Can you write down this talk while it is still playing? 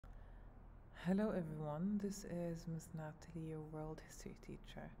Hello everyone, this is Ms.Natally, your world history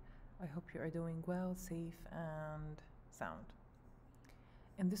teacher. I hope you are doing well, safe and sound.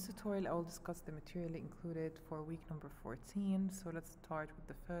 In this tutorial I will discuss the material included for week number 14, so let's start with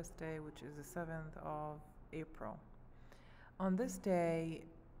the first day, which is the 7th of April. On this day,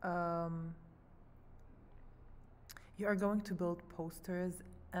 you are going to build posters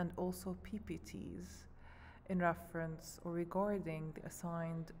and also PPTs in reference or regarding the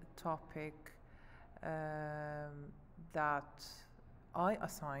assigned topic that I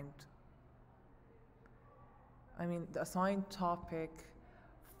assigned. The assigned topic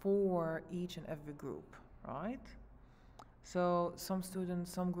for each and every group, right? So some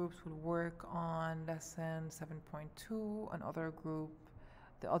students, some groups will work on lesson 7.2, and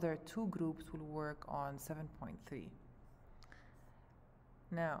the other two groups will work on 7.3.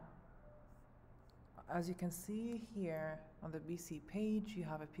 Now, as you can see here on the BC page, you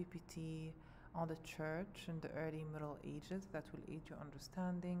have a PPT on the church in the early Middle Ages that will aid your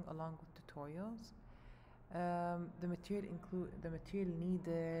understanding along with tutorials. The material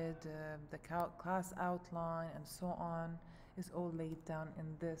needed, the class outline, and so on is all laid down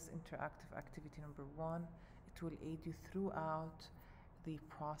in this interactive activity number 1. It will aid you throughout the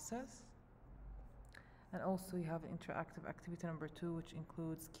process. And also you have interactive activity number 2, which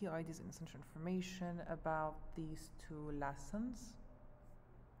includes key ideas and essential information about these two lessons.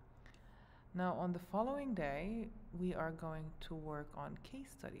 Now on the following day, we are going to work on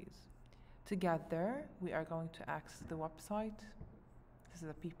case studies. Together, we are going to access the website. This is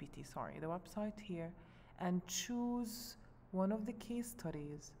a PPT, sorry, the website here, and choose one of the case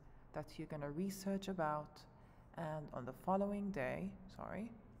studies that you're going to research about. And on the following day,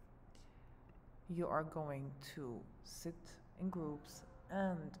 you are going to sit in groups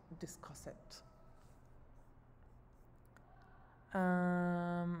and discuss it.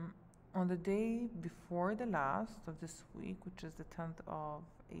 On the day before the last of this week, which is the 10th of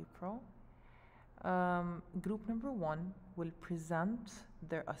April, group number 1 will present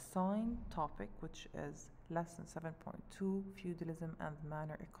their assigned topic, which is lesson 7.2, feudalism and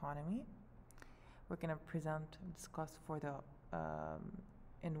manor economy. We're going to present and discuss for the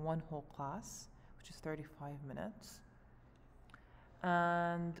in one whole class, which is 35 minutes.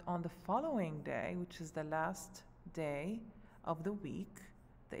 And on the following day, which is the last day of the week,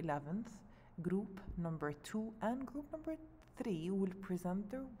 the 11th, group number 2 and group number 3 will present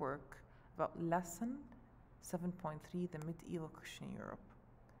their work about lesson 7.3, the medieval Christian Europe.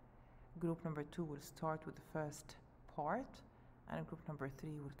 Group number 2 will start with the first part, and group number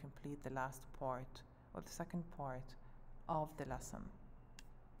 3 will complete the last part or the second part of the lesson.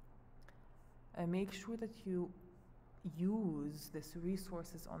 And make sure that you use these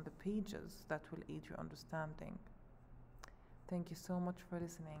resources on the pages that will aid your understanding. Thank you so much for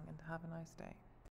listening, and have a nice day.